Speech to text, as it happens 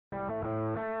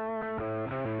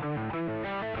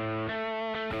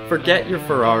Forget your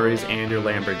Ferraris and your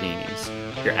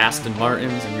Lamborghinis, your Aston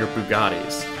Martins and your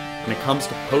Bugattis. When it comes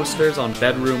to posters on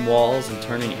bedroom walls and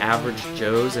turning average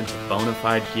Joes into bona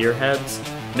fide gearheads,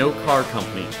 no car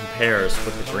company compares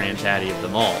with the granddaddy of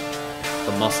them all,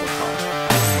 the muscle car.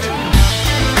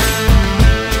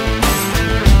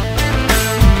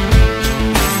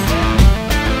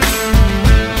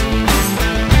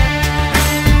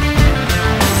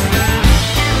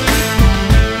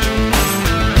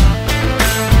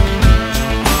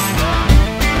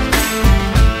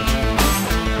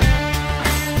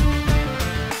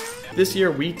 This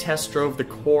year we test drove the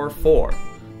core four: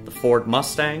 the Ford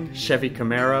Mustang, Chevy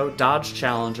Camaro, Dodge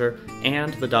Challenger,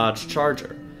 and the Dodge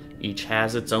Charger. Each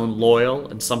has its own loyal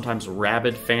and sometimes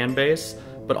rabid fan base,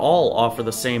 but all offer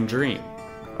the same dream: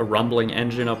 a rumbling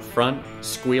engine up front,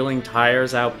 squealing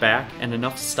tires out back, and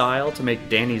enough style to make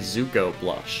Danny Zuko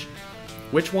blush.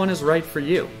 Which one is right for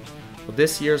you? Well,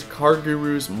 this year's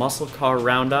CarGurus Muscle Car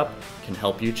Roundup can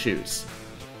help you choose.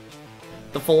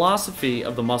 The philosophy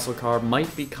of the muscle car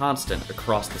might be constant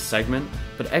across the segment,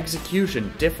 but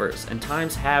execution differs and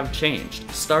times have changed,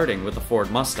 starting with the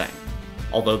Ford Mustang.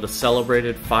 Although the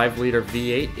celebrated 5-liter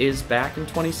V8 is back in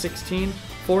 2016,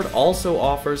 Ford also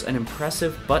offers an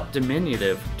impressive but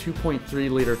diminutive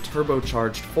 2.3-liter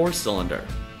turbocharged 4-cylinder.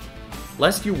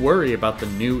 Lest you worry about the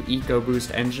new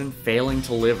EcoBoost engine failing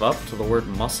to live up to the word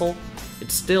muscle, it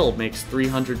still makes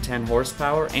 310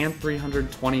 horsepower and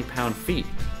 320 pound-feet,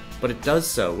 but it does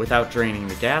so without draining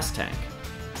the gas tank.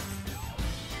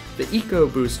 The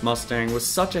EcoBoost Mustang was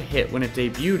such a hit when it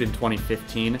debuted in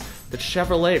 2015 that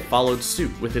Chevrolet followed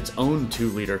suit with its own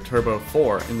 2-liter Turbo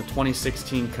 4 in the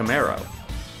 2016 Camaro.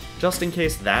 Just in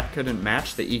case that couldn't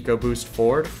match the EcoBoost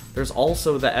Ford, there's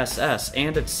also the SS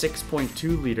and its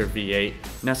 6.2-liter V8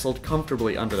 nestled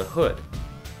comfortably under the hood.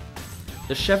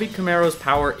 The Chevy Camaro's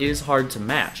power is hard to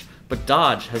match, but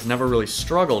Dodge has never really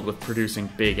struggled with producing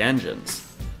big engines.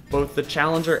 Both the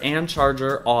Challenger and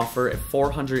Charger offer a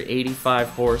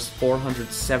 485-horse,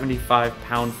 475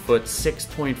 pound-foot,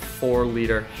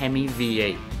 6.4-liter Hemi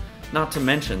V8, not to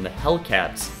mention the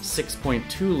Hellcat's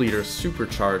 6.2-liter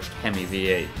supercharged Hemi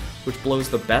V8, which blows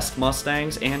the best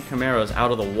Mustangs and Camaros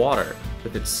out of the water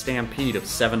with its stampede of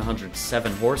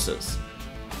 707 horses.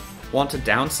 Want to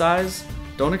downsize?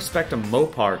 Don't expect a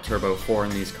Mopar Turbo 4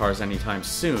 in these cars anytime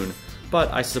soon, but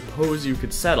I suppose you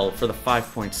could settle for the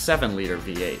 5.7-liter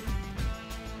V8.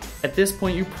 At this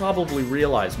point, you probably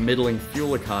realize middling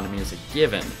fuel economy is a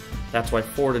given. That's why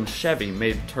Ford and Chevy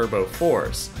made Turbo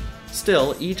 4s.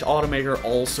 Still, each automaker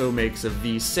also makes a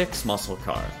V6 muscle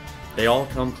car. They all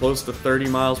come close to 30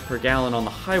 miles per gallon on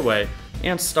the highway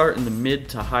and start in the mid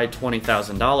to high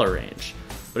 $20,000 range.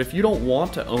 But if you don't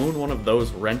want to own one of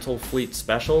those rental fleet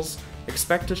specials,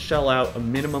 expect to shell out a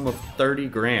minimum of $30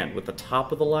 grand, with the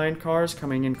top-of-the-line cars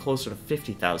coming in closer to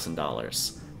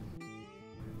 $50,000.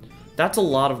 That's a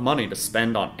lot of money to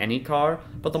spend on any car,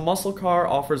 but the muscle car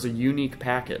offers a unique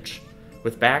package.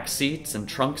 With back seats and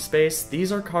trunk space,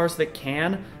 these are cars that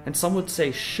can, and some would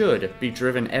say should, be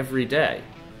driven every day.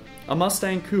 A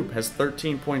Mustang Coupe has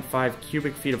 13.5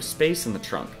 cubic feet of space in the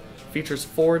trunk, features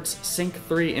Ford's Sync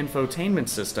 3 infotainment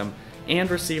system,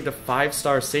 and received a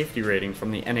 5-star safety rating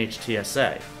from the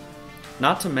NHTSA.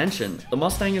 Not to mention, the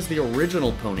Mustang is the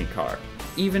original pony car,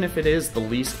 even if it is the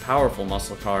least powerful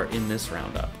muscle car in this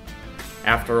roundup.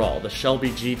 After all, the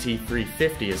Shelby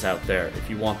GT350 is out there if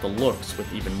you want the looks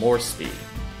with even more speed.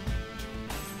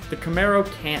 The Camaro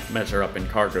can't measure up in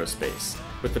cargo space,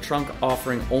 with the trunk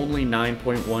offering only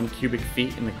 9.1 cubic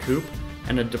feet in the coupe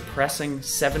and a depressing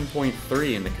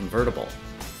 7.3 in the convertible.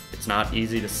 It's not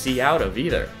easy to see out of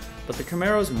either, but the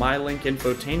Camaro's MyLink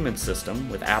infotainment system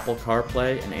with Apple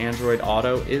CarPlay and Android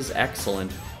Auto is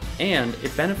excellent, and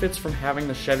it benefits from having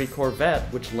the Chevy Corvette,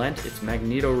 which lent its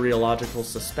magneto-rheological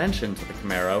suspension to the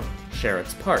Camaro, share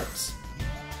its parts.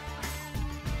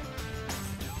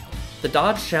 The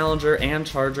Dodge Challenger and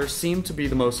Charger seem to be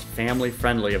the most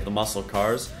family-friendly of the muscle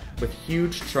cars, with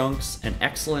huge trunks, an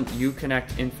excellent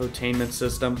Uconnect infotainment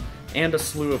system, and a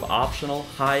slew of optional,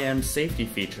 high-end safety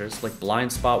features like blind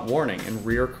spot warning and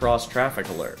rear cross traffic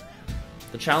alert.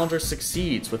 The Challenger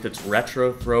succeeds with its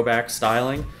retro throwback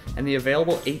styling, and the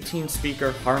available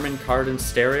 18-speaker Harman Kardon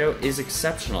stereo is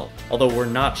exceptional, although we're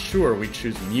not sure we'd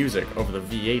choose music over the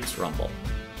V8's rumble.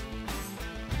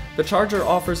 The Charger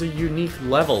offers a unique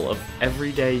level of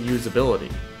everyday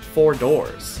usability: 4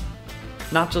 doors.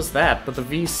 Not just that, but the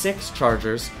V6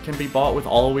 Chargers can be bought with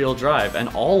all-wheel drive, and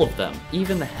all of them,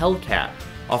 even the Hellcat,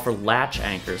 offer latch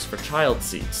anchors for child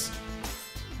seats.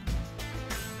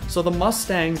 So the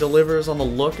Mustang delivers on the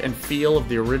look and feel of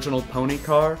the original pony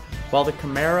car, while the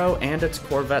Camaro and its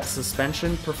Corvette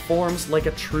suspension performs like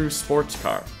a true sports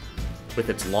car. With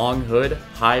its long hood,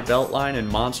 high beltline, and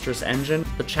monstrous engine,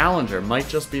 the Challenger might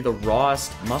just be the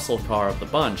rawest muscle car of the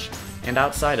bunch, and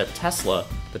outside a Tesla,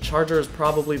 the Charger is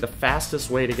probably the fastest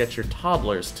way to get your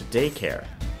toddlers to daycare.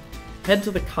 Head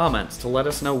to the comments to let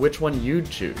us know which one you'd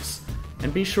choose,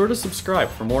 and be sure to subscribe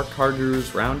for more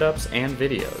CarGurus roundups and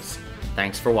videos.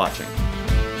 Thanks for watching.